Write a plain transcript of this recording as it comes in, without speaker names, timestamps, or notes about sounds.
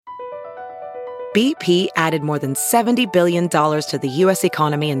BP added more than $70 billion to the U.S.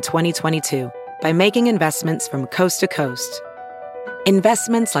 economy in 2022 by making investments from coast to coast.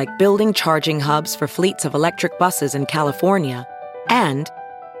 Investments like building charging hubs for fleets of electric buses in California and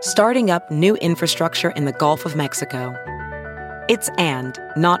starting up new infrastructure in the Gulf of Mexico. It's and,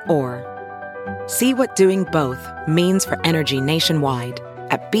 not or. See what doing both means for energy nationwide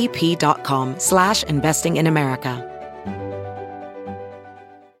at bp.com/investing in America.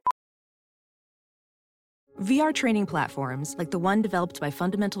 VR training platforms, like the one developed by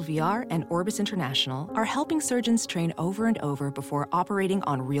Fundamental VR and Orbis International, are helping surgeons train over and over before operating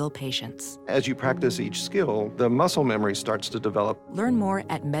on real patients. As you practice each skill, the muscle memory starts to develop. Learn more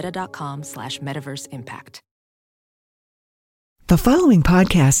at meta.com/metaverseimpact. The following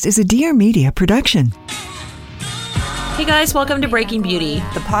podcast is a Dear Media production. Hey guys, welcome to Breaking Beauty,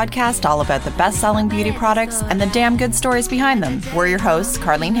 the podcast all about the best-selling beauty products and the damn good stories behind them. We're your hosts,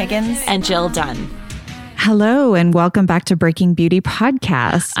 Carlene Higgins and Jill Dunn. Hello, and welcome back to Breaking Beauty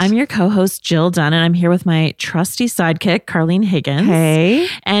Podcast. I'm your co-host, Jill Dunn, and I'm here with my trusty sidekick, Carlene Higgins. Hey.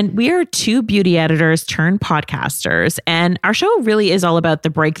 And we are two beauty editors turned podcasters, and our show really is all about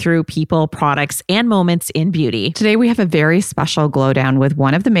the breakthrough people, products, and moments in beauty. Today, we have a very special glowdown with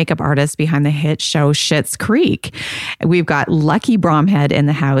one of the makeup artists behind the hit show Schitt's Creek. We've got Lucky Bromhead in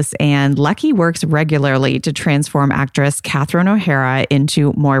the house, and Lucky works regularly to transform actress Catherine O'Hara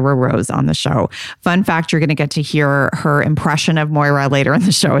into Moira Rose on the show. Fun fact, you're going to get to hear her impression of Moira later in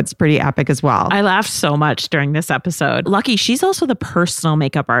the show. It's pretty epic as well. I laughed so much during this episode. Lucky, she's also the personal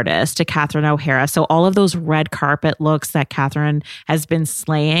makeup artist to Catherine O'Hara. So all of those red carpet looks that Catherine has been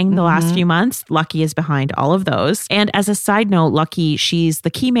slaying the last few months, Lucky is behind all of those. And as a side note, Lucky, she's the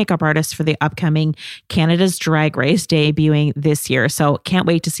key makeup artist for the upcoming Canada's Drag Race debuting this year. So can't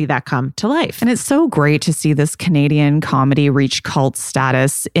wait to see that come to life. And it's so great to see this Canadian comedy reach cult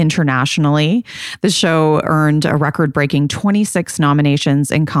status internationally. The show earned a record-breaking 26 nominations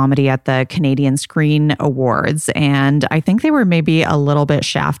in comedy at the Canadian Screen Awards. And I think they were maybe a little bit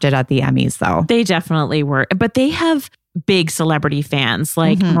shafted at the Emmys, though. They definitely were. But they have big celebrity fans.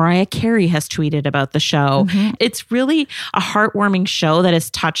 Like Mariah Carey has tweeted about the show. It's really a heartwarming show that has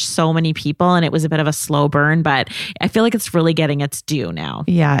touched so many people, and it was a bit of a slow burn, but I feel like it's really getting its due now.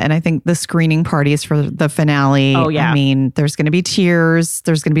 Yeah, and I think the screening parties for the finale, I mean, there's going to be tears,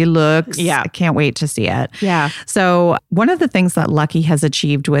 there's going to be looks. Yeah. I can't wait to see it. Yeah. So one of the things that Lucky has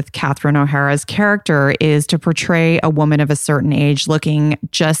achieved with Catherine O'Hara's character is to portray a woman of a certain age looking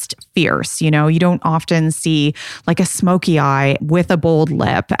just fierce. You know, you don't often see like a smoky eye with a bold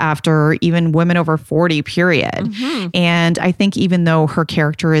lip after even women over 40, period. And I think even though her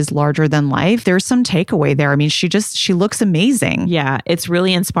character is larger than life, there's some takeaway there. I mean, she looks amazing. Yeah, it's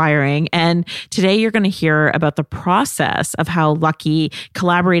really inspiring. And today you're going to hear about the process of how Lucky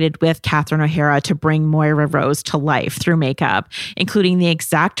collaborated with Catherine O'Hara to bring Moira Rose to life through makeup, including the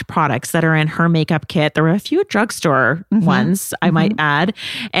exact products that are in her makeup kit. There were a few drugstore ones, I might add.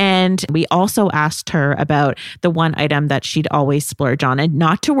 And we also asked her about the one item that she'd always splurge on. And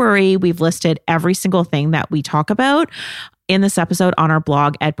not to worry, we've listed every single thing that we talk about in this episode on our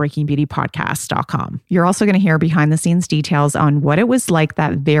blog at breakingbeautypodcast.com. You're also going to hear behind the scenes details on what it was like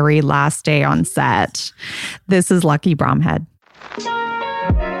that very last day on set. This is Lucky Bromhead.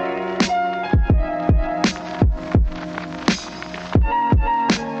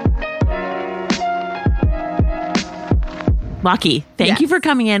 Lucky, thank you for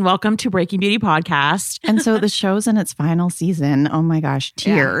coming in. Welcome to Breaking Beauty Podcast. And so the show's in its final season. Oh my gosh,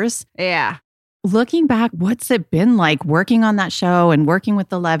 tears. Yeah. Looking back, what's it been like working on that show and working with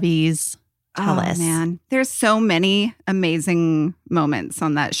the Levies? Tell us. Man, there's so many amazing moments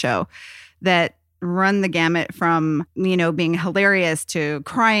on that show that run the gamut from, you know, being hilarious to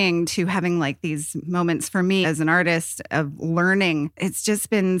crying to having like these moments for me as an artist of learning. It's just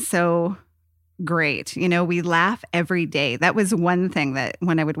been so great. You know, we laugh every day. That was one thing that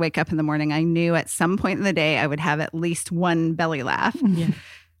when I would wake up in the morning, I knew at some point in the day I would have at least one belly laugh. Yeah.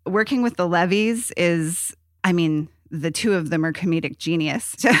 Working with the Levies is, I mean, the two of them are comedic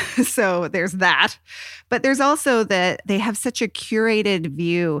genius. So there's that. But there's also that they have such a curated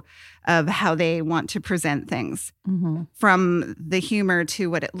view of how they want to present things, from the humor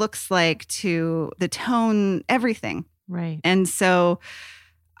to what it looks like to the tone, everything. Right. And so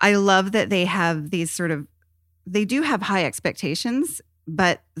I love that they have these they do have high expectations,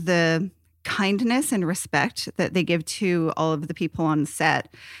 but the kindness and respect that they give to all of the people on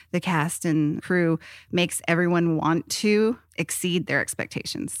set, the cast and crew, makes everyone want to exceed their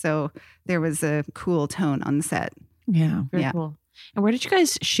expectations. So there was a cool tone on the set. Yeah. Very cool. And where did you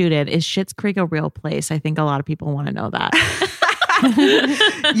guys shoot it? Is Schitt's Creek a real place? I think a lot of people want to know that.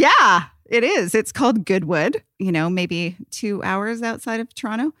 It is. It's called Goodwood, maybe 2 hours outside of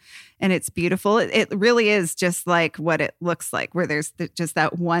Toronto. And it's beautiful. It really is just like what it looks like, where there's just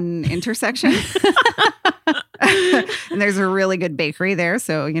that one intersection. And there's a really good bakery there.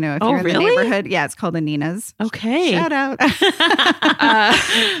 So, if you're in the neighborhood, it's called Anina's. Okay. Shout out.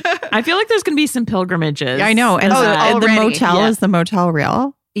 I feel like there's going to be some pilgrimages. Yeah, I know. And the motel, is the motel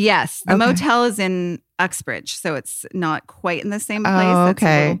real? Yes. The motel is in Uxbridge. So it's not quite in the same place. Oh, okay. It's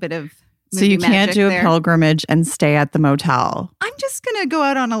a little bit of so you can't do a pilgrimage and stay at the motel. I'm just going to go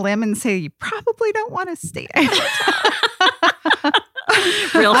out on a limb and say you probably don't want to stay at the motel.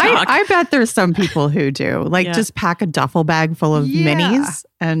 Real talk. I bet there's some people who do. Just pack a duffel bag full of minis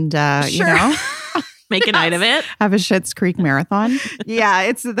and, make a night of it. Have a Schitt's Creek marathon. Yeah,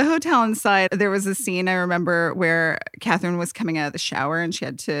 it's the hotel inside. There was a scene I remember where Catherine was coming out of the shower and she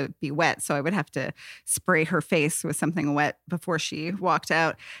had to be wet. So I would have to spray her face with something wet before she walked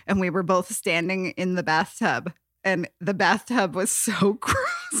out. And we were both standing in the bathtub. And the bathtub was so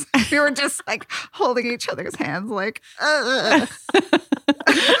gross. We were just like holding each other's hands like, don't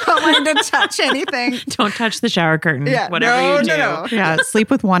want to touch anything. Don't touch the shower curtain. Yeah, whatever you do. No. Yeah, sleep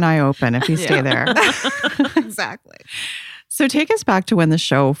with one eye open if you stay there. Exactly. So take us back to when the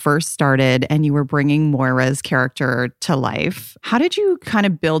show first started and you were bringing Moira's character to life. How did you kind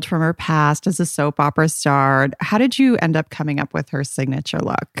of build from her past as a soap opera star? How did you end up coming up with her signature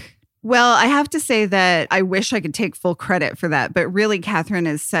look? Well, I have to say that I wish I could take full credit for that. But really, Catherine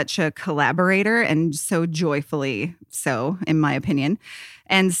is such a collaborator and so joyfully so, in my opinion.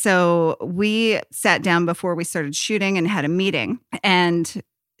 And so we sat down before we started shooting and had a meeting. And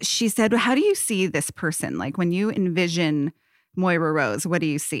she said, well, how do you see this person? Like when you envision Moira Rose, what do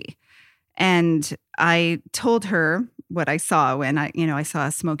you see? And I told her what I saw when I saw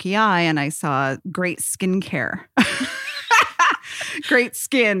a smoky eye and I saw great skincare. Great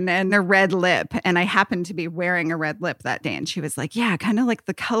skin and a red lip. And I happened to be wearing a red lip that day. And she was like, yeah, kind of like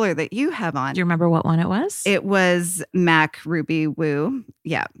the color that you have on. Do you remember what one it was? It was MAC Ruby Woo.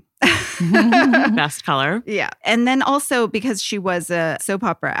 Yeah. Best color. Yeah. And then also because she was a soap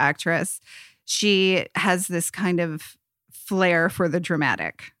opera actress, she has this kind of flair for the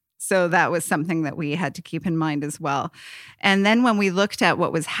dramatic. So that was something that we had to keep in mind as well. And then when we looked at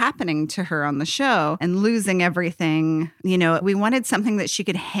what was happening to her on the show and losing everything, we wanted something that she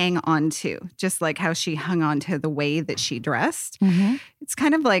could hang on to, just like how she hung on to the way that she dressed. Mm-hmm. It's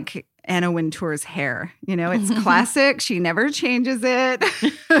kind of like Anna Wintour's hair. It's classic. She never changes it.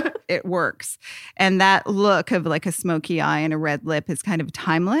 It works. And that look of like a smoky eye and a red lip is kind of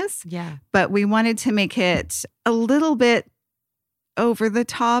timeless. Yeah. But we wanted to make it a little bit over the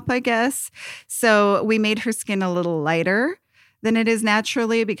top, I guess. So we made her skin a little lighter than it is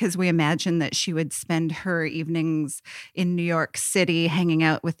naturally because we imagined that she would spend her evenings in New York City hanging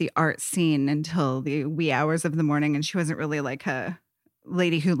out with the art scene until the wee hours of the morning. And she wasn't really like a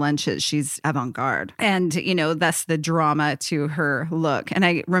lady who lunches. She's avant-garde. And, thus the drama to her look. And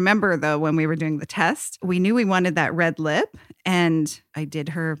I remember, though, when we were doing the test, we knew we wanted that red lip. And I did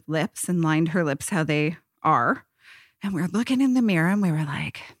her lips and lined her lips how they are. And we were looking in the mirror and we were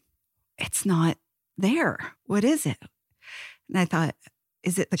like, it's not there. What is it? And I thought,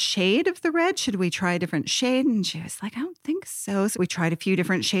 is it the shade of the red? Should we try a different shade? And she was like, I don't think so. So we tried a few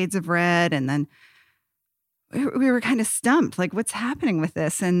different shades of red. And then we were kind of stumped, like, what's happening with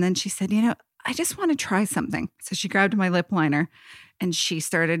this? And then she said, I just want to try something. So she grabbed my lip liner and she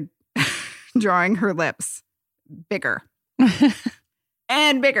started drawing her lips bigger.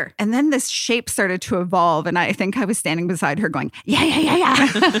 And bigger. And then this shape started to evolve. And I think I was standing beside her going, yeah.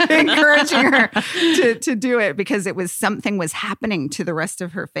 Encouraging her to do it because something was happening to the rest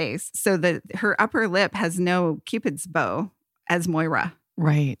of her face. So her upper lip has no Cupid's bow as Moira.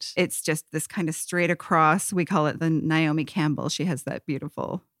 Right. It's just this kind of straight across. We call it the Naomi Campbell. She has that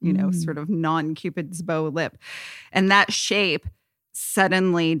beautiful, sort of non-Cupid's bow lip. And that shape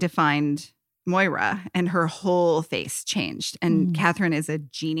suddenly defined Moira, and her whole face changed. And Catherine is a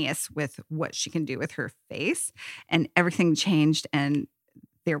genius with what she can do with her face. And everything changed, and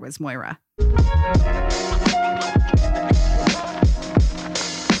there was Moira.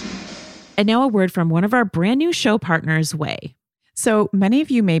 And now a word from one of our brand new show partners, Way. So many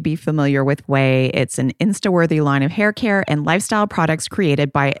of you may be familiar with Way. It's an Insta-worthy line of hair care and lifestyle products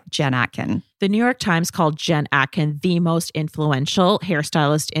created by Jen Atkin. The New York Times called Jen Atkin the most influential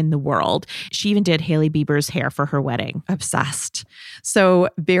hairstylist in the world. She even did Hailey Bieber's hair for her wedding. Obsessed. So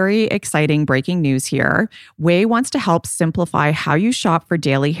very exciting breaking news here. Ouai wants to help simplify how you shop for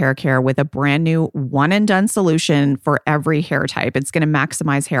daily hair care with a brand new one and done solution for every hair type. It's going to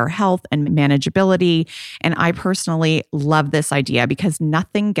maximize hair health and manageability. And I personally love this idea because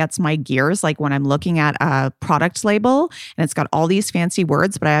nothing gets my gears like when I'm looking at a product label and it's got all these fancy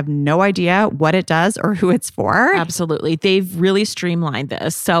words, but I have no idea what it does or who it's for. Absolutely. They've really streamlined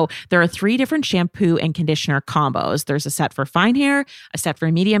this. So there are 3 different shampoo and conditioner combos. There's a set for fine hair, a set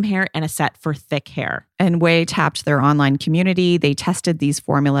for medium hair, and a set for thick hair. And Ouai tapped their online community. They tested these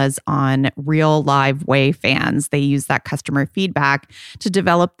formulas on real live Ouai fans. They used that customer feedback to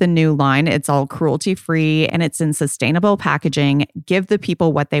develop the new line. It's all cruelty-free and it's in sustainable packaging. Give the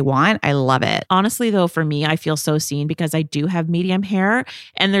people what they want. I love it. Honestly, though, for me, I feel so seen because I do have medium hair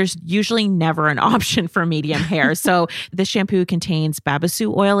and there's usually never an option for medium hair. So this shampoo contains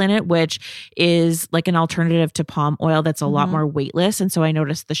babasu oil in it, which is like an alternative to palm oil that's a lot more weightless. And so I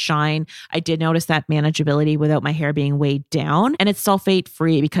noticed the shine. I did notice that manageability without my hair being weighed down. And it's sulfate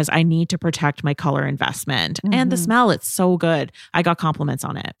free because I need to protect my color investment. And the smell, it's so good. I got compliments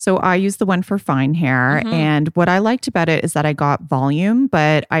on it. So I use the one for fine hair. And what I liked about it is that I got volume,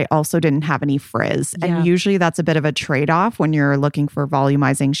 but I also didn't have any frizz. Yeah. And usually that's a bit of a trade-off when you're looking for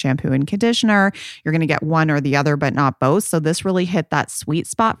volumizing shampoo and conditioner. You're going to get one or the other, but not both. So this really hit that sweet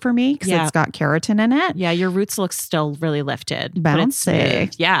spot for me because it's got keratin in it. Yeah, your roots look still really lifted. Bouncy. But it's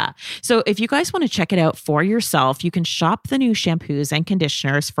smooth. Yeah. So if you guys want to check it out for yourself, you can shop the new shampoos and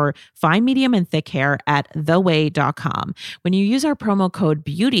conditioners for fine, medium, and thick hair at theway.com. When you use our promo code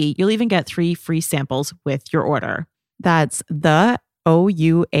BEAUTY, you'll even get 3 free samples with your order. That's theway.com.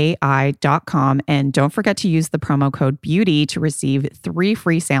 And don't forget to use the promo code BEAUTY to receive 3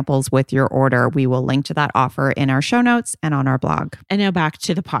 free samples with your order. We will link to that offer in our show notes and on our blog. And now back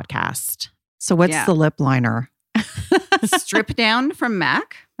to the podcast. So what's the lip liner? Strip Down from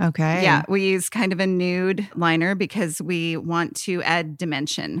MAC. Okay. Yeah, we use kind of a nude liner because we want to add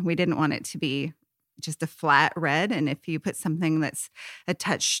dimension. We didn't want it to be just a flat red. And if you put something that's a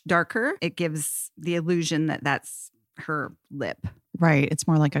touch darker, it gives the illusion that that's her lip. Right. It's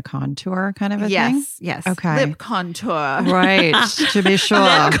more like a contour kind of a thing? Yes. Okay. Lip contour. Right. To be sure.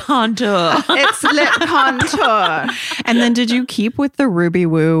 Lip contour. It's lip contour. And then did you keep with the Ruby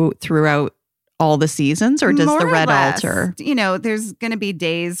Woo throughout all the seasons or does More the red or less. alter? You know, there's going to be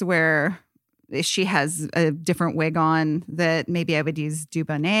days where she has a different wig on that maybe I would use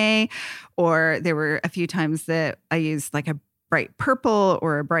Dubonnet, or there were a few times that I used like a bright purple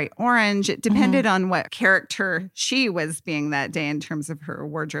or a bright orange. It depended on what character she was being that day in terms of her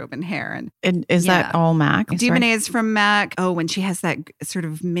wardrobe and hair. And is that all MAC? Dubonnet is from MAC. Oh, when she has that sort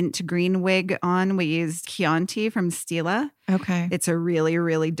of mint green wig on, we used Chianti from Stila. Okay. It's a really,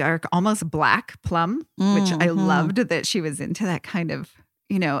 really dark, almost black plum, which I loved that she was into that kind of,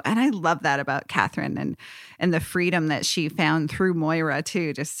 you know, and I love that about Catherine and the freedom that she found through Moira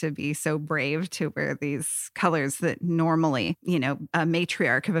too, just to be so brave to wear these colors that normally, you know, a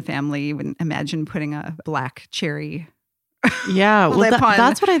matriarch of a family, you wouldn't imagine putting a black cherry Yeah, well, lip on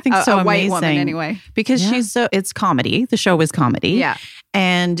that's what I think so a white amazing. woman anyway. Because it's comedy. The show is comedy. Yeah.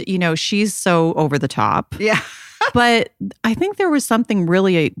 And, you know, she's so over the top. Yeah. But I think there was something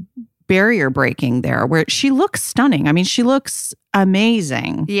really barrier breaking there where she looks stunning. I mean, she looks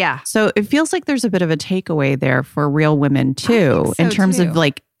amazing. Yeah. So it feels like there's a bit of a takeaway there for real women too, in terms of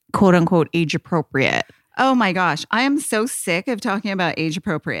like quote unquote age appropriate. Oh my gosh. I am so sick of talking about age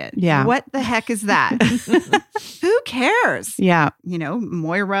appropriate. Yeah. What the heck is that? Who cares? Yeah. You know,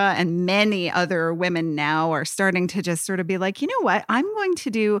 Moira and many other women now are starting to just sort of be like, you know what? I'm going to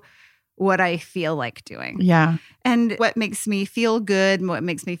do what I feel like doing. Yeah. And what makes me feel good, what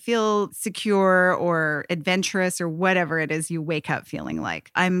makes me feel secure or adventurous or whatever it is you wake up feeling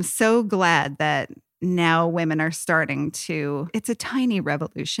like. I'm so glad that now women are starting to, it's a tiny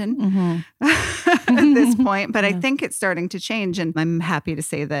revolution at this point, but I think it's starting to change. And I'm happy to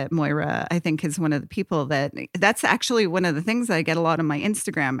say that Moira, I think, is one of the people that's actually one of the things that I get a lot on my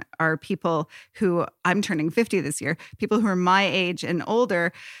Instagram are people who, I'm turning 50 this year, people who are my age and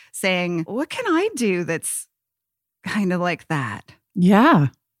older saying, what can I do that's kind of like that? Yeah,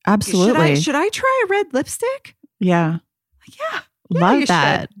 absolutely. Should I try a red lipstick? Yeah. Yeah. Love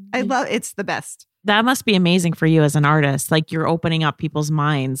that. I love it's the best. That must be amazing for you as an artist. Like you're opening up people's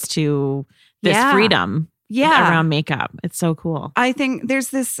minds to this freedom around makeup. It's so cool. I think there's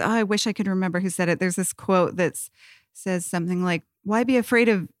this, I wish I could remember who said it. There's this quote that says something like, why be afraid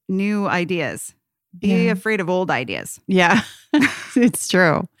of new ideas? Be afraid of old ideas. Yeah, it's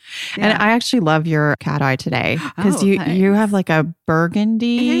true. Yeah. And I actually love your cat eye today because you have like a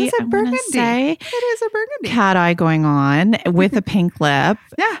burgundy. It is a burgundy. It is a burgundy cat eye going on with a pink lip.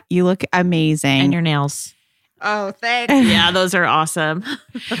 Yeah. You look amazing. And your nails. Oh, thank you. Yeah, those are awesome.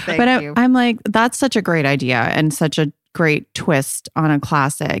 Thank you. I'm like, that's such a great idea and such a great twist on a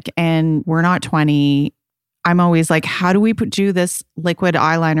classic. And we're not 20. I'm always like, how do we do this liquid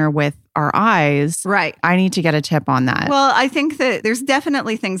eyeliner with our eyes? Right. I need to get a tip on that. Well, I think that there's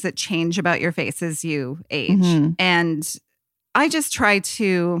definitely things that change about your face as you age. Mm-hmm. And I just try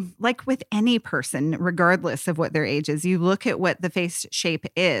to, like with any person, regardless of what their age is, you look at what the face shape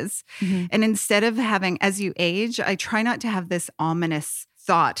is. Mm-hmm. And instead of having, as you age, I try not to have this ominous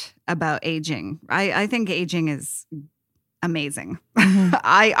thought about aging. I think aging is amazing. Mm-hmm.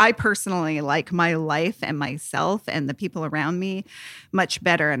 I personally like my life and myself and the people around me much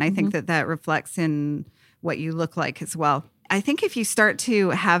better. And I think that reflects in what you look like as well. I think if you start to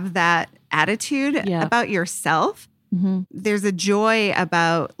have that attitude about yourself, there's a joy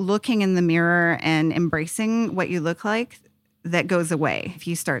about looking in the mirror and embracing what you look like that goes away if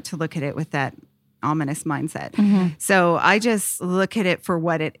you start to look at it with that ominous mindset. So I just look at it for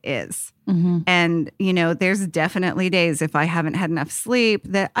what it is. And, there's definitely days if I haven't had enough sleep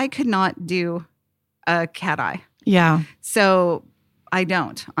that I could not do a cat eye. Yeah. So I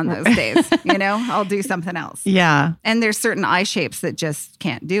don't on those days, I'll do something else. Yeah. And there's certain eye shapes that just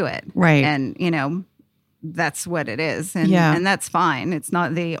can't do it. Right. And, that's what it is. And that's fine. It's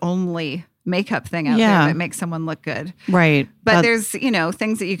not the only makeup thing out there that makes someone look good. Right. But there's,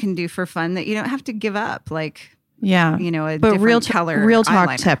 things that you can do for fun that you don't have to give up. Like, a different color. Real talk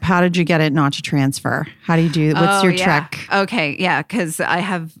eyeliner. tip. How did you get it not to transfer? How do you do? What's your trick? Okay. Yeah. Because I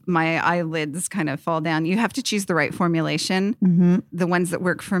have my eyelids kind of fall down. You have to choose the right formulation. The ones that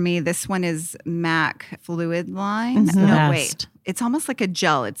work for me. This one is MAC Fluid Line. No, wait. It's almost like a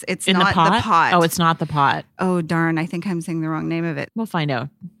gel. It's in not the pot. Oh, it's not the pot. Oh, darn. I think I'm saying the wrong name of it. We'll find out.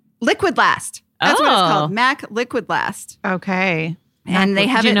 Liquid Last. That's what it's called. MAC Liquid Last. Okay. And they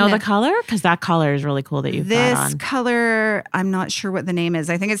have Do you it know the color? Because that color is really cool that you've got on. This color, I'm not sure what the name is.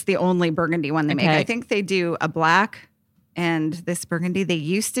 I think it's the only burgundy one they make. I think they do a black and this burgundy. They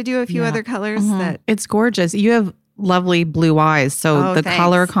used to do a few other colors that. It's gorgeous. You have lovely blue eyes. So the thanks.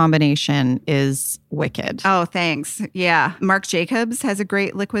 color combination is wicked. Oh, thanks. Yeah. Marc Jacobs has a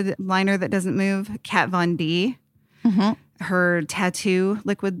great liquid liner that doesn't move. Kat Von D. Her tattoo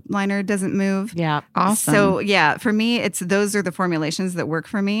liquid liner doesn't move. Yeah. Awesome. So for me, those are the formulations that work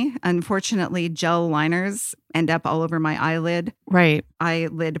for me. Unfortunately, gel liners end up all over my eyelid. Right.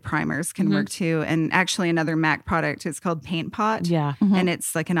 Eyelid primers can work too. And actually another MAC product is called Paint Pot. Yeah. And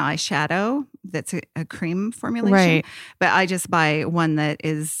it's like an eyeshadow that's a cream formulation. Right. But I just buy one that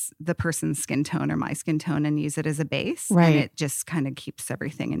is the person's skin tone or my skin tone and use it as a base. Right. And it just kind of keeps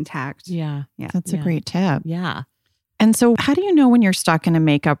everything intact. Yeah. That's a great tip. Yeah. And so how do you know when you're stuck in a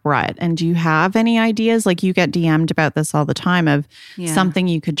makeup rut? And do you have any ideas? Like you get DM'd about this all the time of something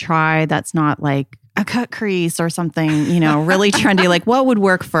you could try that's not like a cut crease or something, really trendy. Like what would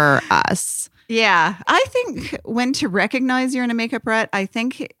work for us? Yeah. I think when to recognize you're in a makeup rut, I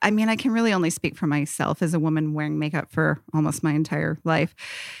can really only speak for myself as a woman wearing makeup for almost my entire life.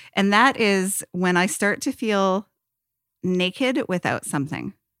 And that is when I start to feel naked without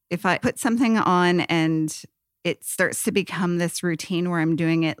something. If I put something on and it starts to become this routine where I'm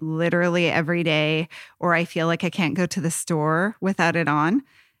doing it literally every day, or I feel like I can't go to the store without it on,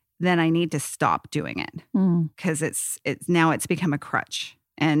 then I need to stop doing it because it's become a crutch.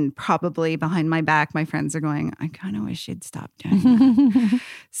 And probably behind my back, my friends are going, I kind of wish you'd stop doing that.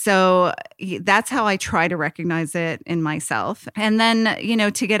 So that's how I try to recognize it in myself. And then,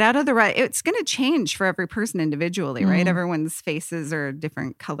 to get out of the rut, it's going to change for every person individually, right? Everyone's faces are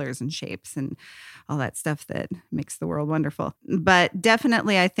different colors and shapes and all that stuff that makes the world wonderful. But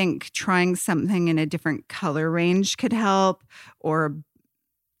definitely, I think trying something in a different color range could help. Or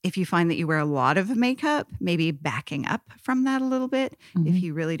if you find that you wear a lot of makeup, maybe backing up from that a little bit. If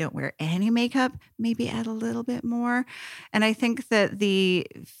you really don't wear any makeup, maybe add a little bit more. And I think that the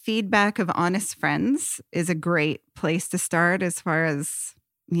feedback of honest friends is a great place to start as far as,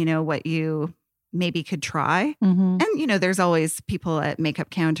 what you maybe could try. And, there's always people at makeup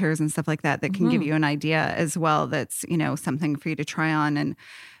counters and stuff like that can give you an idea as well. That's, something for you to try on.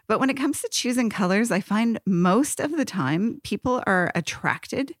 But when it comes to choosing colors, I find most of the time people are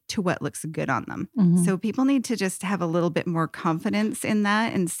attracted to what looks good on them. So people need to just have a little bit more confidence in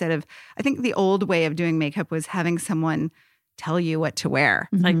that instead of, I think the old way of doing makeup was having someone tell you what to wear.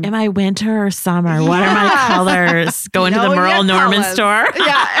 Like, am I winter or summer? What are my colors? Go into the Merle Norman store.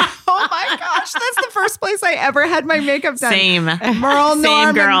 Yeah. Oh my gosh. That's the first place I ever had my makeup done. Same. Merle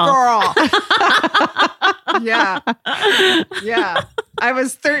Norman girl. Yeah. Yeah. I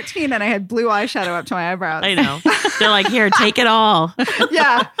was 13 and I had blue eyeshadow up to my eyebrows. I know. They're like, here, take it all.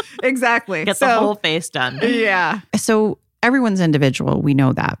 Yeah, exactly. Get the whole face done. Yeah. So everyone's individual. We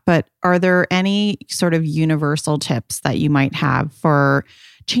know that. But are there any sort of universal tips that you might have for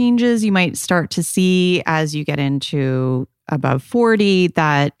changes you might start to see as you get into above 40,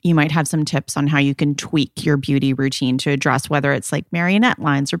 that you might have some tips on how you can tweak your beauty routine to address whether it's like marionette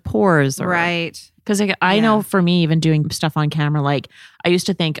lines or pores? Or, right. Because I know for me, even doing stuff on camera, like I used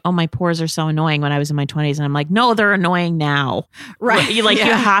to think, oh, my pores are so annoying when I was in my 20s. And I'm like, no, they're annoying now. Right. You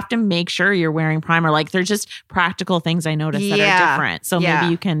have to make sure you're wearing primer. Like they're just practical things I noticed that are different. So maybe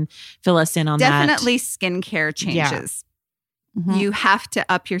you can fill us in on that. Definitely skincare changes. Mm-hmm. You have to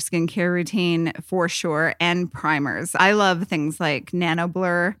up your skincare routine for sure, and primers. I love things like Nano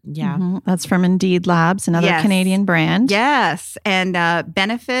Blur. Yeah. Mm-hmm. That's from Indeed Labs, another Canadian brand. Yes. And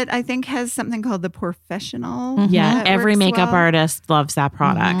Benefit, I think, has something called the Professional. Mm-hmm. Yeah. Every makeup artist loves that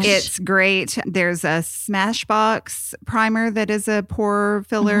product. Mm-hmm. It's great. There's a Smashbox primer that is a pore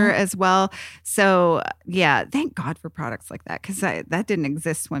filler as well. So, yeah, thank God for products like that, because that didn't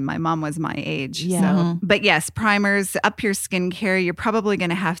exist when my mom was my age. Yeah. So, but yes, primers, up your skincare. You're probably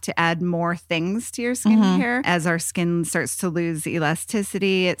going to have to add more things to your skincare as our skin starts to lose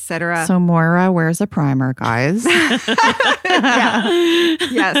elasticity, etc. So Moira wears a primer, guys.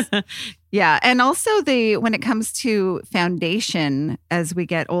 Yes. Yeah. And also when it comes to foundation as we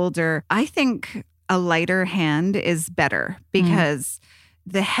get older, I think a lighter hand is better because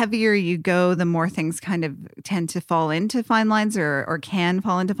the heavier you go, the more things kind of tend to fall into fine lines or can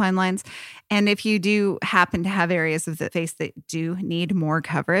fall into fine lines. And if you do happen to have areas of the face that do need more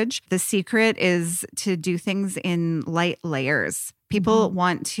coverage, the secret is to do things in light layers. People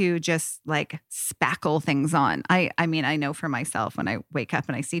want to just like spackle things on. I mean, I know for myself, when I wake up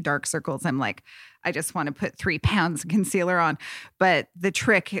and I see dark circles, I'm like, I just want to put 3 pounds of concealer on. But the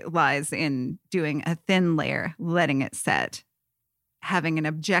trick lies in doing a thin layer, letting it set, having an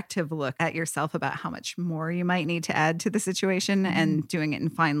objective look at yourself about how much more you might need to add to the situation and doing it in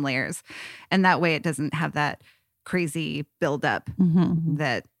fine layers. And that way it doesn't have that crazy buildup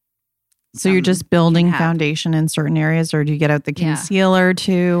that. So you're just building foundation in certain areas, or do you get out the concealer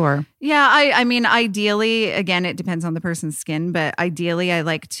too? Or I mean, ideally, again, it depends on the person's skin, but ideally I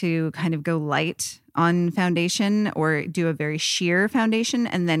like to kind of go light on foundation or do a very sheer foundation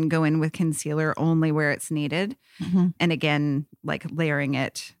and then go in with concealer only where it's needed. And again, like layering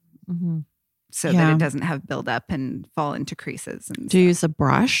it so that it doesn't have buildup and fall into creases. And do you use a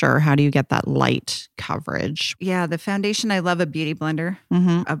brush, or how do you get that light coverage? Yeah, the foundation, I love a beauty blender.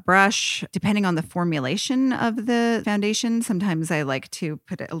 A brush, depending on the formulation of the foundation, sometimes I like to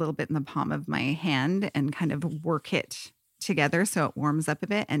put it a little bit in the palm of my hand and kind of work it together so it warms up a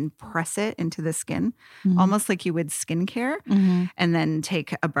bit and press it into the skin, almost like you would skincare, and then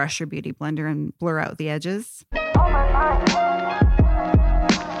take a brush or beauty blender and blur out the edges.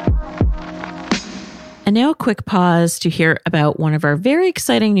 And now a quick pause to hear about one of our very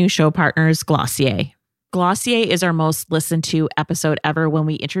exciting new show partners, Glossier. Glossier is our most listened to episode ever when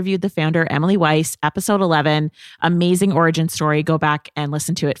we interviewed the founder, Emily Weiss, episode 11. Amazing origin story. Go back and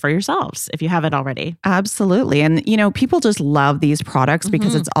listen to it for yourselves if you haven't already. Absolutely. And, people just love these products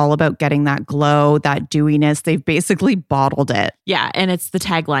because it's all about getting that glow, that dewiness. They've basically bottled it. Yeah. And it's the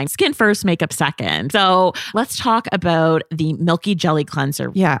tagline, skin first, makeup second. So let's talk about the Milky Jelly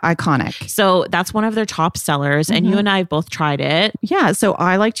Cleanser. Yeah, iconic. So that's one of their top sellers. And you and I have both tried it. Yeah. So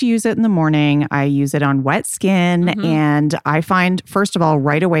I like to use it in the morning. I use it on wet skin. And I find, first of all,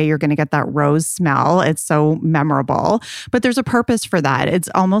 right away, you're going to get that rose smell. It's so memorable, but there's a purpose for that. It's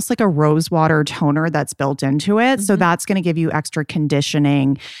almost like a rose water toner that's built into it. So that's going to give you extra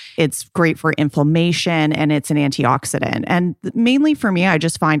conditioning. It's great for inflammation and it's an antioxidant. And mainly for me, I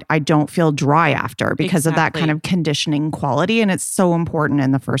just find I don't feel dry after because of that kind of conditioning quality. And it's so important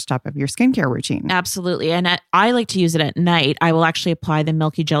in the first step of your skincare routine. Absolutely. And I like to use it at night. I will actually apply the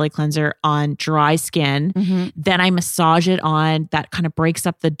Milky Jelly Cleanser on dry skin. Then I massage it on. That kind of breaks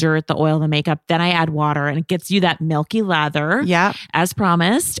up the dirt, the oil, the makeup. Then I add water and it gets you that milky lather as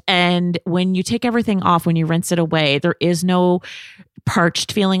promised. And when you take everything off, when you rinse it away, there is no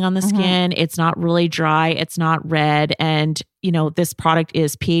parched feeling on the skin. It's not really dry. It's not red. And this product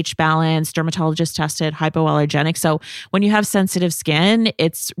is pH balanced, dermatologist tested, hypoallergenic. So when you have sensitive skin,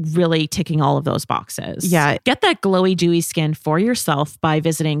 it's really ticking all of those boxes. Yeah. Get that glowy, dewy skin for yourself by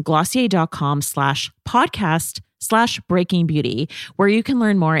visiting glossier.com/podcast/breaking beauty, where you can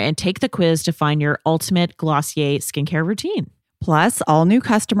learn more and take the quiz to find your ultimate Glossier skincare routine. Plus, all new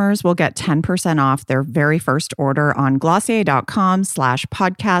customers will get 10% off their very first order on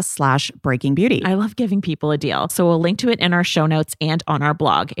glossier.com/podcast/breakingbeauty. I love giving people a deal. So we'll link to it in our show notes and on our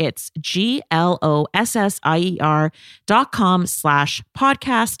blog. It's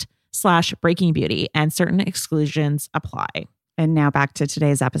glossier.com/podcast/breakingbeauty, and certain exclusions apply. And now back to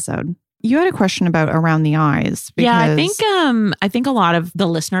today's episode. You had a question about around the eyes. Yeah, I think a lot of the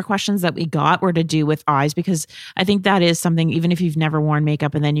listener questions that we got were to do with eyes, because I think that is something, even if you've never worn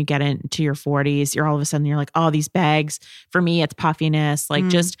makeup and then you get into your 40s, you're all of a sudden you're like, oh, these bags. For me, it's puffiness,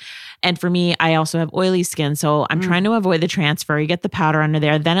 and for me, I also have oily skin. So I'm trying to avoid the transfer. You get the powder under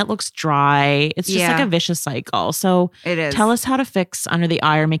there, then it looks dry. It's just like a vicious cycle. So it is. Tell us how to fix under the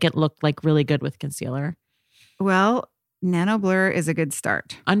eye or make it look like really good with concealer. Well, Nano Blur is a good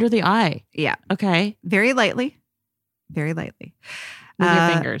start. Under the eye. Yeah. Okay. Very lightly. Very lightly. With your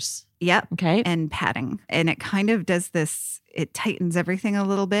fingers. Yep. Okay. And patting. And it kind of does this, it tightens everything a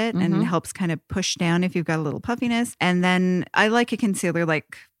little bit and helps kind of push down if you've got a little puffiness. And then I like a concealer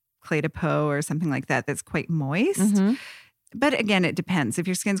like Clé de Peau or something like that that's quite moist. But again, it depends. If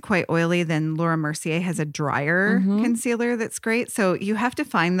your skin's quite oily, then Laura Mercier has a drier concealer that's great. So you have to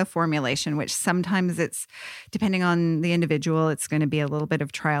find the formulation, which sometimes it's, depending on the individual, it's going to be a little bit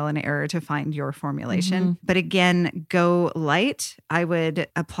of trial and error to find your formulation. But again, go light. I would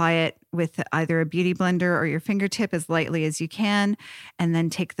apply it with either a beauty blender or your fingertip as lightly as you can, and then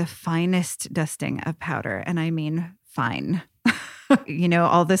take the finest dusting of powder. And I mean fine. You know,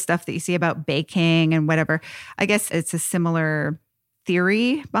 all the stuff that you see about baking and whatever. I guess it's a similar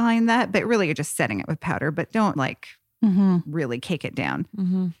theory behind that, but really you're just setting it with powder, but don't really cake it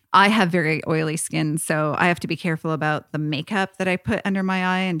down. I have very oily skin, so I have to be careful about the makeup that I put under my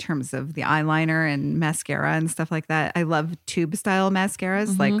eye in terms of the eyeliner and mascara and stuff like that. I love tube style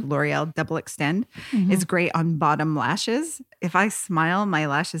mascaras like L'Oreal Double Extend. It's great on bottom lashes. If I smile, my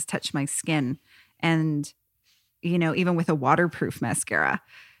lashes touch my skin. And you know, even with a waterproof mascara,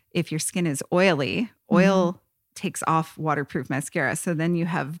 if your skin is oily, oil takes off waterproof mascara. So then you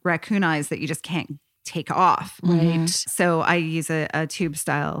have raccoon eyes that you just can't take off. Right. So I use a tube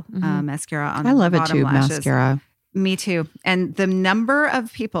style mascara on I love the a bottom tube lashes. mascara. Me too. And the number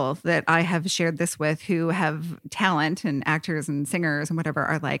of people that I have shared this with who have talent and actors and singers and whatever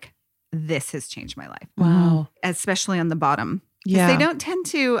are like, this has changed my life. Wow. Especially on the bottom. Yeah. They don't tend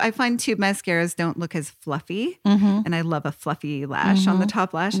to, I find tube mascaras don't look as fluffy. And I love a fluffy lash on the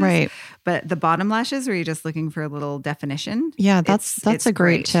top lashes. Right. But the bottom lashes where you're just looking for a little definition. Yeah, that's a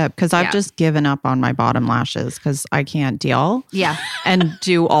great tip, because I've just given up on my bottom lashes because I can't deal. Yeah. And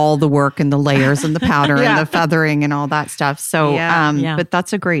do all the work and the layers and the powder and the feathering and all that stuff. So, but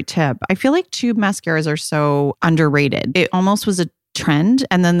that's a great tip. I feel like tube mascaras are so underrated. It almost was a trend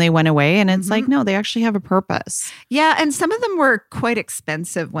and then they went away, and it's like, no, they actually have a purpose. Yeah. And some of them were quite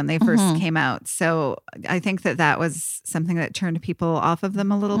expensive when they first came out. So I think that was something that turned people off of them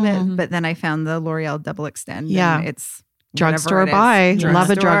a little bit. But then I found the L'Oreal Double Extend. Yeah. And it's Drugstore buy. Love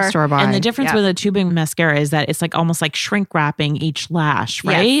a drugstore buy. And the difference with a tubing mascara is that it's like almost like shrink wrapping each lash,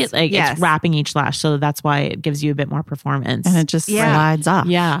 right? Yes. Like it's wrapping each lash. So that's why it gives you a bit more performance. And it just slides up.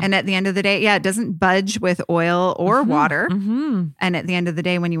 Yeah. And at the end of the day, it doesn't budge with oil or water. And at the end of the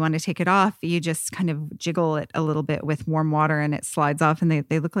day, when you want to take it off, you just kind of jiggle it a little bit with warm water and it slides off, and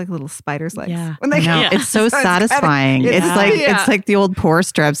they look like little spider's legs. Yeah. When they It's so satisfying. It's like the old pore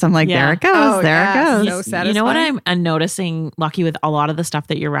strips. I'm like, there it goes. Oh, there it goes. So satisfying. You know what I'm noticing, Lucky, with a lot of the stuff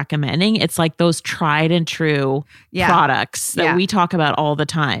that you're recommending? It's like those tried and true products that we talk about all the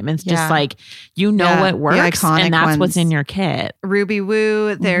time. It's just like, what works, and that's what's in your kit. Ruby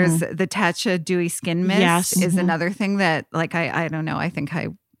Woo. There's the Tatcha Dewy Skin Mist is another thing that, like, I don't know. I think I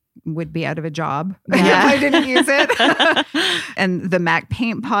would be out of a job if I didn't use it. And the MAC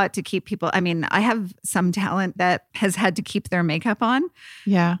paint pot to keep people. I mean, I have some talent that has had to keep their makeup on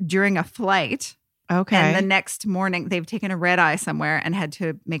during a flight. Okay. And the next morning, they've taken a red eye somewhere and had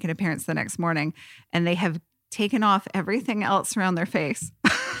to make an appearance the next morning. And they have taken off everything else around their face,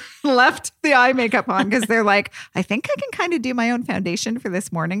 left the eye makeup on, because they're like, I think I can kind of do my own foundation for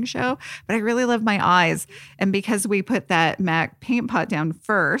this morning show, but I really love my eyes. And because we put that MAC paint pot down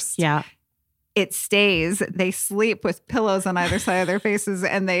first, it stays. They sleep with pillows on either side of their faces,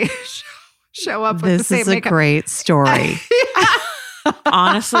 and they show up with the same makeup. This is a great story.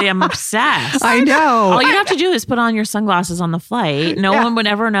 Honestly, I'm obsessed. I know. All you have to do is put on your sunglasses on the flight. No one would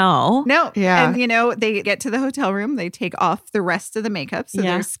ever know. No. Yeah. And, they get to the hotel room. They take off the rest of the makeup so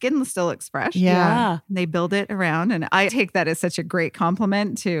their skin still looks fresh. Yeah. They build it around. And I take that as such a great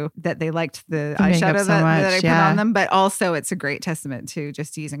compliment to that they liked the makeup eyeshadow so much, that I put on them. But also it's a great testament to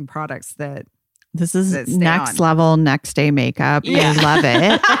just using products that This is that stay next on. level next day makeup. Yeah. I love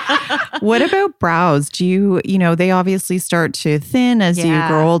it. What about brows? Do you they obviously start to thin as you Yeah.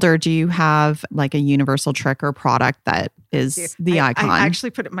 grow older. Do you have like a universal trick or product that is the icon? I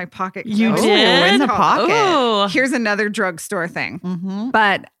actually put it in my pocket. You Oh, did? in the pocket. Ooh. Here's another drugstore thing. Mhm.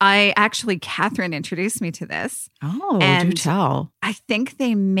 But Catherine introduced me to this. Oh, do And tell. I think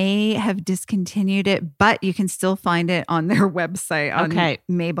they may have discontinued it, but you can still find it on their website, on Okay.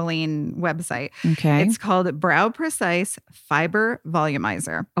 Maybelline website. Okay. It's called Brow Precise Fiber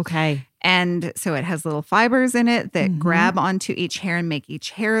Volumizer. Okay. And so it has little fibers in it that Mhm. grab onto each hair and make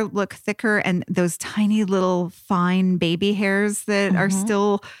each hair look thicker. And those tiny little fine baby hairs that are Mhm.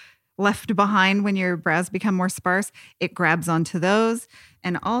 still left behind when your brows become more sparse, it grabs onto those.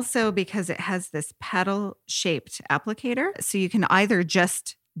 And also because it has this paddle shaped applicator. So you can either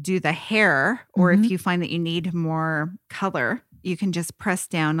just do the hair, or Mhm. if you find that you need more color, you can just press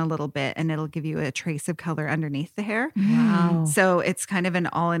down a little bit and it'll give you a trace of color underneath the hair. Wow. So it's kind of an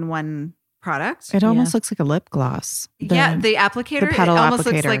all-in-one product. It almost looks like a lip gloss. The applicator, the pedal it almost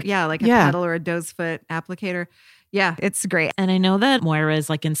looks applicator. like a Yeah. pedal or a doe's foot applicator. Yeah, it's great. And I know that Moira is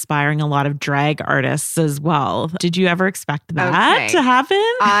like inspiring a lot of drag artists as well. Did you ever expect that Okay. to happen?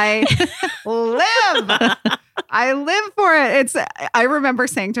 I live for it. I remember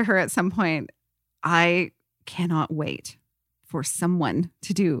saying to her at some point, I cannot wait for someone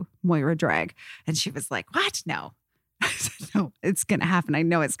to do Moira drag. And she was like, what? No. I said, no, it's going to happen. I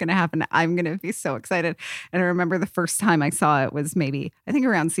know it's going to happen. I'm going to be so excited. And I remember the first time I saw it was maybe, I think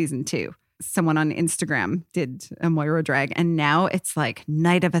around season 2. Someone on Instagram did a Moira drag, and now it's like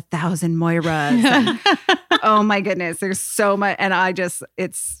Night of 1,000 Moiras. And, oh my goodness, there's so much. And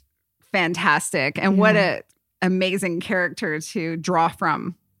it's fantastic. And what a amazing character to draw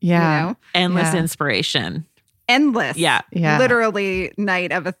from. Yeah. You know? Endless Yeah. inspiration. Endless. Yeah. Yeah. Literally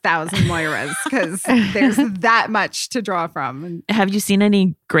Night of 1,000 Moiras, because there's that much to draw from. And Have you seen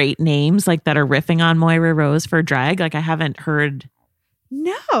any great names like that are riffing on Moira Rose for drag? Like I haven't heard.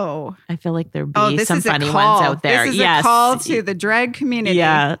 no. I feel like there'd be This some is a funny call. ones out there. This is Yes. a call to the drag community.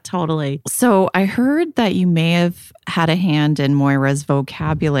 Yeah, totally. So I heard that you may have had a hand in Moira's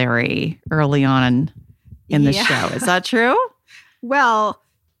vocabulary early on in the Yeah. show. Is that true? Well,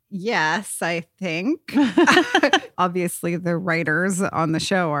 yes, I think. Obviously, the writers on the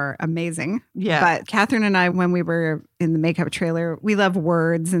show are amazing. Yeah. But Catherine and I, when we were in the makeup trailer, we love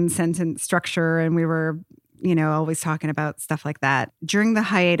words and sentence structure. And we were, always talking about stuff like that. During the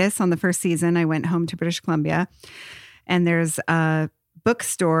hiatus on the first season, I went home to British Columbia. And there's a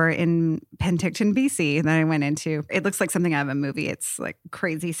bookstore in Penticton, BC that I went into. It looks like something out of a movie. It's like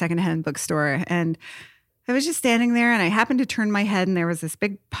crazy secondhand bookstore. And I was just standing there and I happened to turn my head and there was this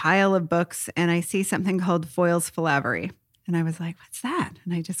big pile of books and I see something called Foyle's Philavery. And I was like, what's that?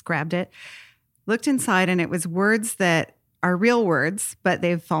 And I just grabbed it, looked inside, and it was words that are real words, but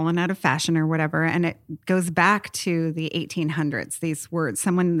they've fallen out of fashion or whatever. And it goes back to the 1800s, these words.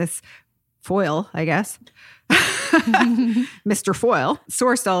 This Foyle, I guess, Mr. Foyle,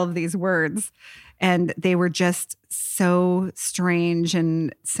 sourced all of these words. And they were just so strange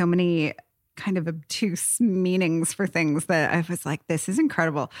and so many kind of obtuse meanings for things that I was like, this is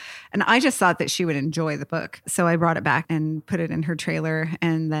incredible. And I just thought that she would enjoy the book. So I brought it back and put it in her trailer.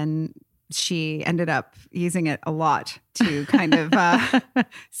 And then she ended up using it a lot to kind of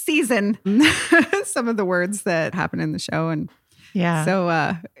season some of the words that happen in the show. And Yeah. so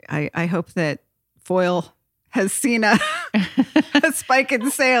I hope that Foyle has seen a spike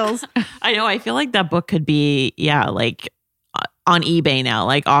in sales. I know. I feel like that book could be, like on eBay now,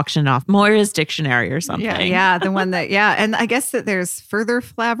 like auctioned off. Moira's Dictionary or something. Yeah, the one that, and I guess that there's further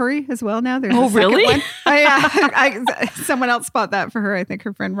Flavery as well now. There's Oh, a second really? one. Oh, yeah. Someone else bought that for her. I think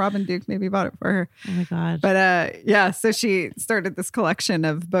her friend Robin Duke maybe bought it for her. Oh my God. But so she started this collection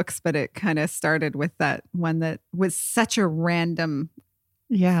of books, but it kind of started with that one that was such a random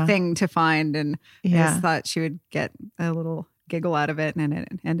thing to find. And I just thought she would get a little giggle out of it, and it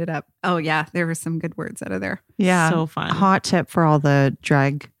ended up, there were some good words out of there. Yeah. So fun. Hot tip for all the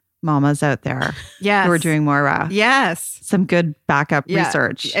drag mamas out there Yes. who are doing Moira. Yes. Some good backup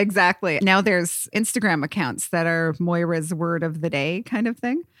research. Exactly. Now there's Instagram accounts that are Moira's word of the day kind of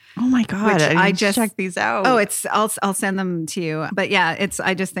thing. Oh my God. Which I just check these out. Oh, I'll send them to you. But yeah,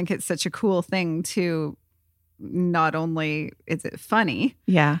 I just think it's such a cool thing to not only is it funny,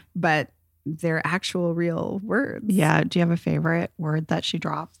 but they're actual real words. Yeah. Do you have a favorite word that she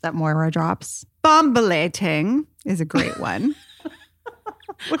drops, that Moira drops? Bombulating is a great one.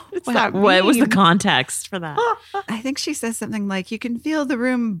 What was the context for that? I think she says something like, you can feel the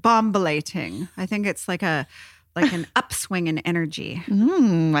room bombulating. I think it's like a like an upswing in energy.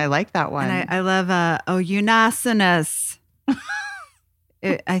 I like that one. And I love Unasanas.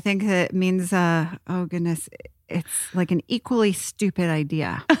 I think that means, oh goodness, it's like an equally stupid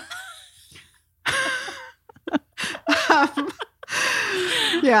idea.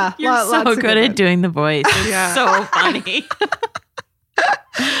 Yeah. You're so good at doing the voice. It's so funny.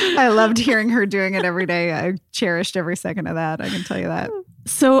 I loved hearing her doing it every day. I cherished every second of that. I can tell you that.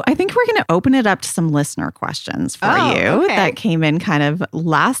 So I think we're going to open it up to some listener questions for you that came in kind of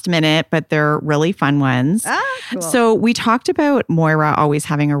last minute, but they're really fun ones. Cool. So we talked about Moira always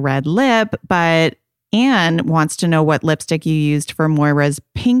having a red lip, but Anne wants to know what lipstick you used for Moira's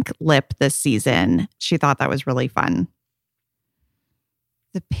pink lip this season. She thought that was really fun.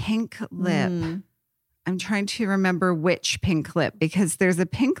 The pink lip. I'm trying to remember which pink lip, because there's a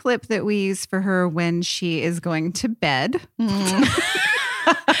pink lip that we use for her when she is going to bed.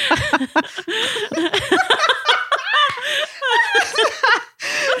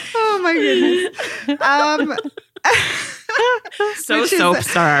 Oh my goodness. So soap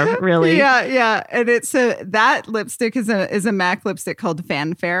star, really. Yeah. And it's that lipstick is a MAC lipstick called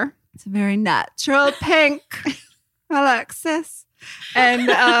Fanfare. It's a very natural pink, Alexis. And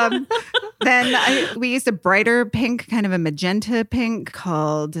then we used a brighter pink, kind of a magenta pink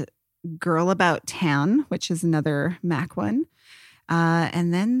called Girl About Town, which is another MAC one.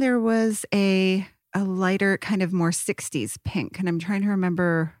 And then there was a lighter, kind of more 60s pink. And I'm trying to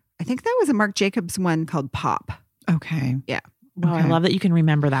remember, I think that was a Marc Jacobs one called Pop. Okay. Yeah. Wow, I love that you can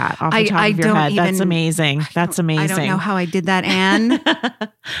remember that off the top of your head. That's amazing. That's amazing. I don't know how I did that, Anne.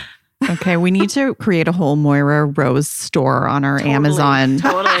 Okay, we need to create a whole Moira Rose store on our Amazon.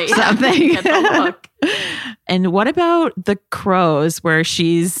 Totally. Something. Get the look. And what about the crows where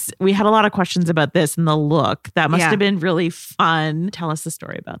we had a lot of questions about this and the look. That must have been really fun. Tell us the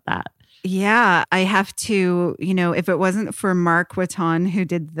story about that. Yeah, I have to, if it wasn't for Mark Witton who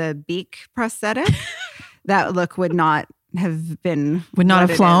did the beak prosthetic, that look would not have been. Would not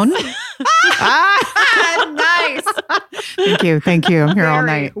have flown? Nice. Thank you. I'm here all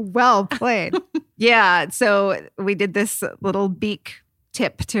night. Well played. Yeah. So we did this little beak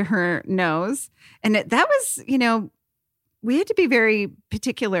tip to her nose. And that was, we had to be very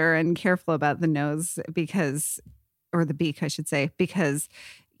particular and careful about the nose or the beak, I should say, because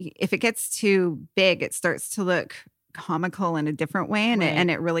if it gets too big, it starts to look comical in a different way and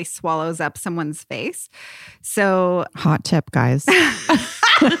it really swallows up someone's face. So hot tip, guys.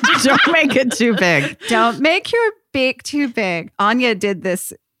 Don't make it too big. Don't make your beak too big. Anya did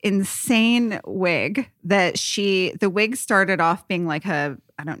this insane wig that the wig started off being like a,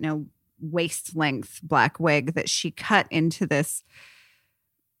 I don't know, waist length black wig that she cut into this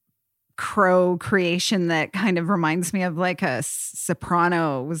crow creation that kind of reminds me of like a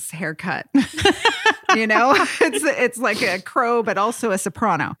soprano's haircut. It's like a crow, but also a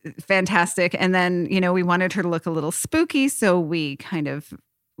soprano. Fantastic. And then, we wanted her to look a little spooky. So we kind of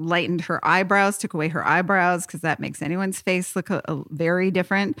lightened her eyebrows, took away her eyebrows because that makes anyone's face look a very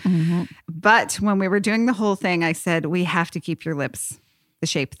different. Mm-hmm. But when we were doing the whole thing, I said, we have to keep your lips the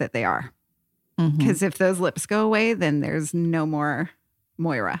shape that they are. Because if those lips go away, then there's no more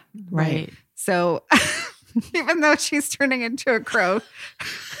Moira. Right. So even though she's turning into a crow,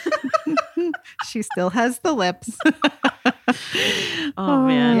 she still has the lips. Oh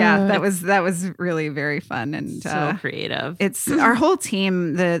man. Yeah, that was really very fun and so creative. It's our whole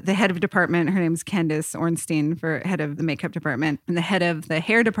team, the head of department, her name's Candace Ornstein, for head of the makeup department, and the head of the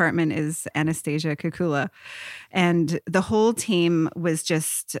hair department is Anastasia Kukula. And the whole team was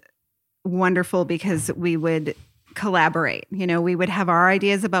just wonderful because we would collaborate. We would have our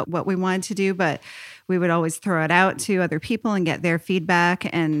ideas about what we wanted to do, but we would always throw it out to other people and get their feedback.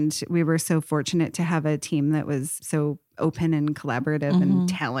 And we were so fortunate to have a team that was so open and collaborative and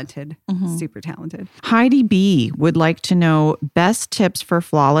talented, super talented. Heidi B would like to know best tips for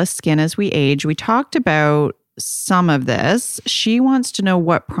flawless skin as we age. We talked about some of this. She wants to know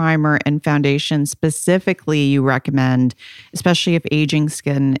what primer and foundation specifically you recommend, especially if aging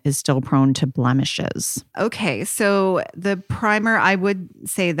skin is still prone to blemishes. Okay, so the primer, I would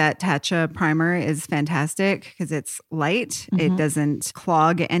say that Tatcha primer is fantastic because it's light. It doesn't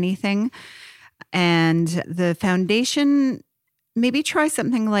clog anything. And the foundation, maybe try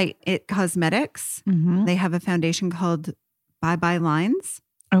something like It Cosmetics. They have a foundation called Bye Bye Lines.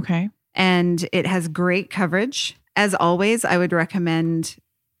 Okay. And it has great coverage. As always, I would recommend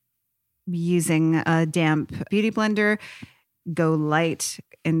using a damp beauty blender. Go light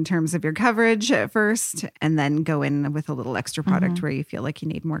in terms of your coverage at first, and then go in with a little extra product where you feel like you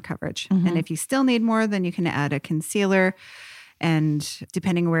need more coverage. And if you still need more, then you can add a concealer. And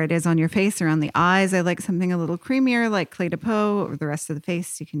depending where it is on your face or on the eyes, I like something a little creamier like Clé de Peau. Or the rest of the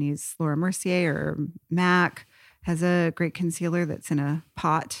face, you can use Laura Mercier or MAC. Has a great concealer that's in a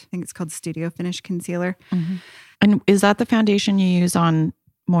pot. I think it's called Studio Finish Concealer. Mm-hmm. And is that the foundation you use on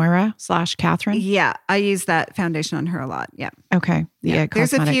Moira/Catherine? Yeah, I use that foundation on her a lot. Yeah. Okay. Yeah.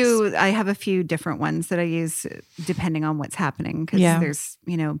 There's a few, I have a few different ones that I use depending on what's happening. Because there's,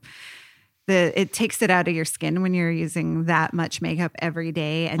 it takes it out of your skin when you're using that much makeup every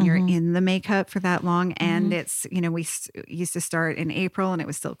day and you're in the makeup for that long. And it's, we used to start in April and it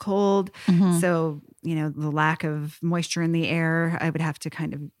was still cold. So, the lack of moisture in the air, I would have to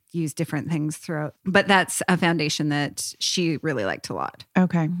kind of use different things throughout. But that's a foundation that she really liked a lot.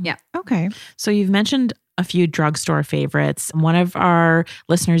 Okay. Yeah. Okay. So you've mentioned a few drugstore favorites. One of our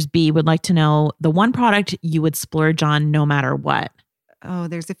listeners, B, would like to know the one product you would splurge on no matter what. Oh,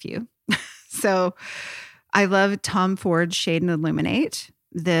 there's a few. So I love Tom Ford Shade and Illuminate.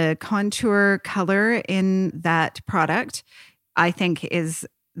 The contour color in that product, I think, is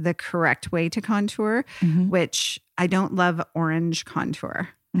the correct way to contour, which I don't love orange contour.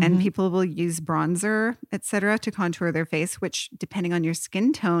 And people will use bronzer, et cetera, to contour their face, which depending on your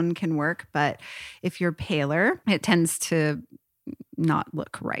skin tone can work. But if you're paler, it tends to not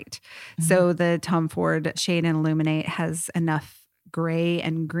look right. So the Tom Ford Shade and Illuminate has enough gray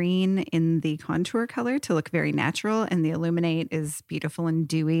and green in the contour color to look very natural. And the Illuminate is beautiful and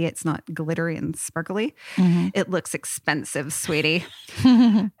dewy. It's not glittery and sparkly. It looks expensive, sweetie.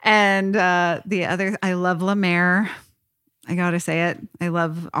 And the other, I love La Mer. I got to say it. I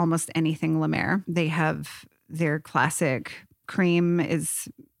love almost anything La Mer. They have their classic cream is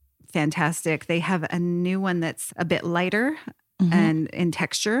fantastic. They have a new one that's a bit lighter and in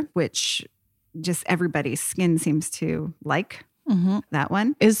texture, which just everybody's skin seems to like. That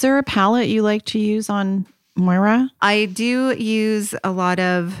one. Is there a palette you like to use on Moira? I do use a lot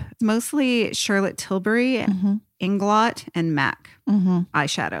of mostly Charlotte Tilbury, Inglot, and MAC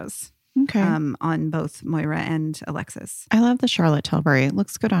eyeshadows. Okay. On both Moira and Alexis. I love the Charlotte Tilbury. It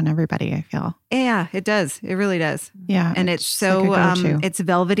looks good on everybody, I feel. Yeah, it does. It really does. Yeah. And it's so, like it's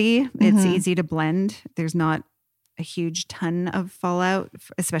velvety. It's easy to blend. There's not a huge ton of fallout,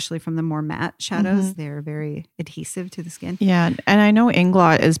 especially from the more matte shadows. They're very adhesive to the skin. Yeah. And I know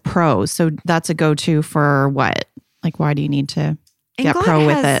Inglot is pro. So that's a go-to for what? Like, why do you need to get Inglot pro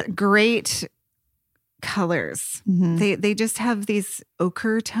with has it? Great colors. They just have these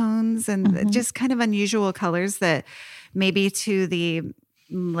ochre tones and just kind of unusual colors that maybe to the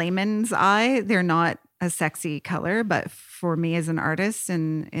layman's eye, they're not a sexy color, but for me as an artist,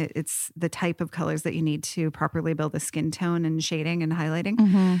 and it's the type of colors that you need to properly build a skin tone and shading and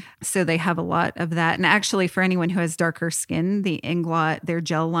highlighting. So they have a lot of that. And actually for anyone who has darker skin, the Inglot, their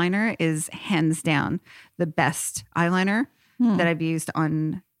gel liner is hands down the best eyeliner that I've used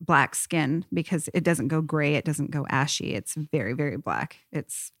on black skin because it doesn't go gray. It doesn't go ashy. It's very, very black.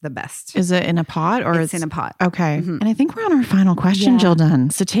 It's the best. Is it in a pot or it's in a pot? Okay. And I think we're on our final question, Jill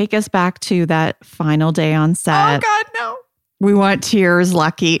Dunn. So take us back to that final day on set. Oh God, no. We want tears,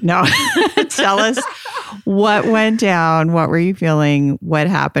 Lucky. No, tell us what went down. What were you feeling? What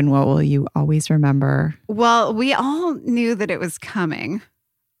happened? What will you always remember? Well, we all knew that it was coming.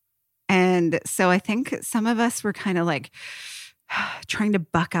 And so I think some of us were kind of like trying to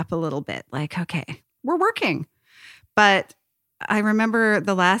buck up a little bit. Like, okay, we're working. But I remember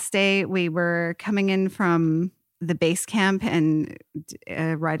the last day we were coming in from the base camp and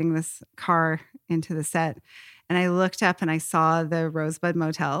riding this car into the set. And I looked up and I saw the Rosebud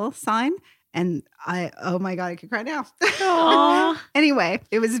Motel sign. And oh my God, I could cry now. Anyway,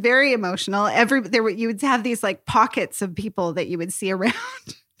 it was very emotional. You would have these like pockets of people that you would see around.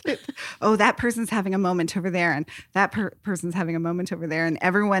 Oh, that person's having a moment over there. And that person's having a moment over there. And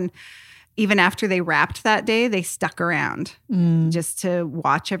everyone, even after they wrapped that day, they stuck around just to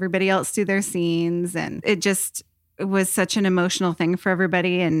watch everybody else do their scenes. And it was such an emotional thing for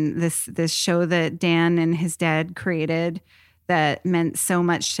everybody. And this show that Dan and his dad created that meant so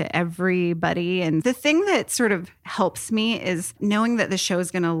much to everybody. And the thing that sort of helps me is knowing that the show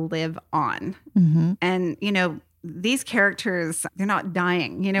is going to live on. And, these characters, they're not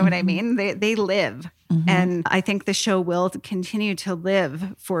dying. You know what I mean? They live. And I think the show will continue to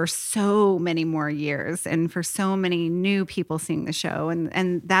live for so many more years and for so many new people seeing the show.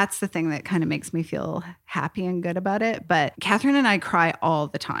 And that's the thing that kind of makes me feel happy and good about it. But Catherine and I cry all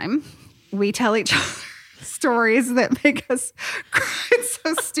the time. We tell each other stories that make us cry. It's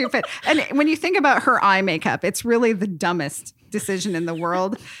so stupid. And when you think about her eye makeup, it's really the dumbest decision in the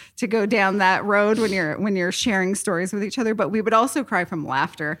world to go down that road when you're sharing stories with each other. But we would also cry from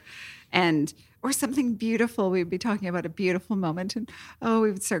laughter and or something beautiful. We'd be talking about a beautiful moment, and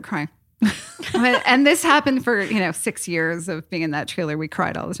we would start crying. And this happened for 6 years of being in that trailer. We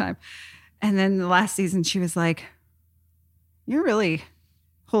cried all the time. And then the last season, she was like, "You're really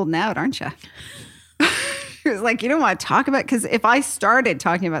holding out, aren't you?" She was like, "You don't want to talk about," because if I started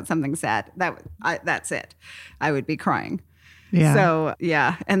talking about something sad, that's it. I would be crying. Yeah. So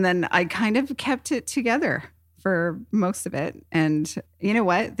yeah, and then I kind of kept it together for most of it. And you know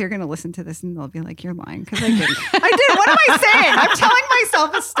what? They're going to listen to this and they'll be like, "You're lying," because I didn't. I did. What am I saying? I'm telling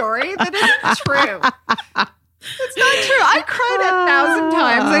myself a story that isn't true. It's not true. I cried 1,000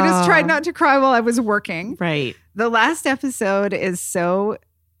 times. I just tried not to cry while I was working. Right. The last episode is so,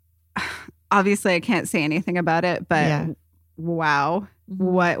 obviously I can't say anything about it, but wow,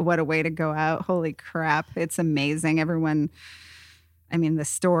 what a way to go out. Holy crap. It's amazing. Everyone, the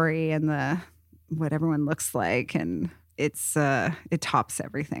story and what everyone looks like, and it tops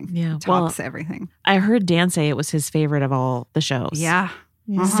everything. Yeah. It tops everything. I heard Dan say it was his favorite of all the shows. Yeah.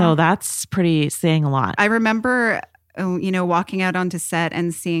 So that's pretty saying a lot. I remember, walking out onto set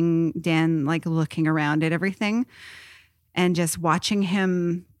and seeing Dan like looking around at everything and just watching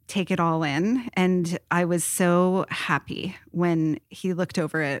him take it all in. And I was so happy when he looked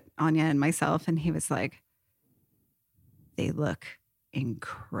over at Anya and myself and he was like, "They look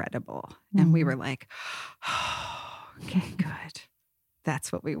incredible." And we were like, "Oh, okay, good.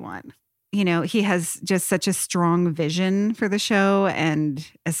 That's what we want." He has just such a strong vision for the show and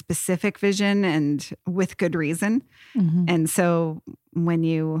a specific vision, and with good reason. Mm-hmm. And so when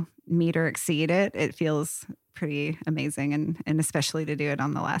you meet or exceed it, it feels pretty amazing. And especially to do it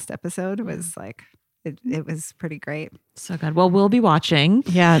on the last episode was like, it was pretty great. So good. Well, we'll be watching.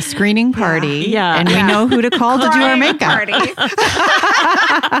 Yeah, screening party. Yeah. And we know who to call to do our makeup. Party.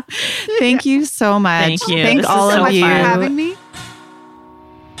 Thank you so much. Thank you. Thank all so of much you for having me.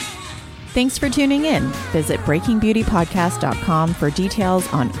 Thanks for tuning in. Visit breakingbeautypodcast.com for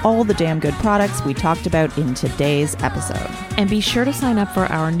details on all the damn good products we talked about in today's episode. And be sure to sign up for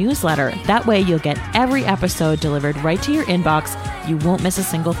our newsletter. That way you'll get every episode delivered right to your inbox. You won't miss a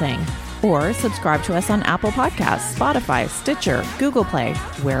single thing. Or subscribe to us on Apple Podcasts, Spotify, Stitcher, Google Play,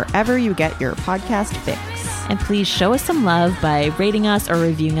 wherever you get your podcast fix. And please show us some love by rating us or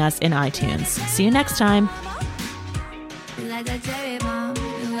reviewing us in iTunes. See you next time. You got that cherry bomb.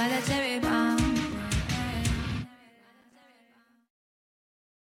 You got that cherry bomb.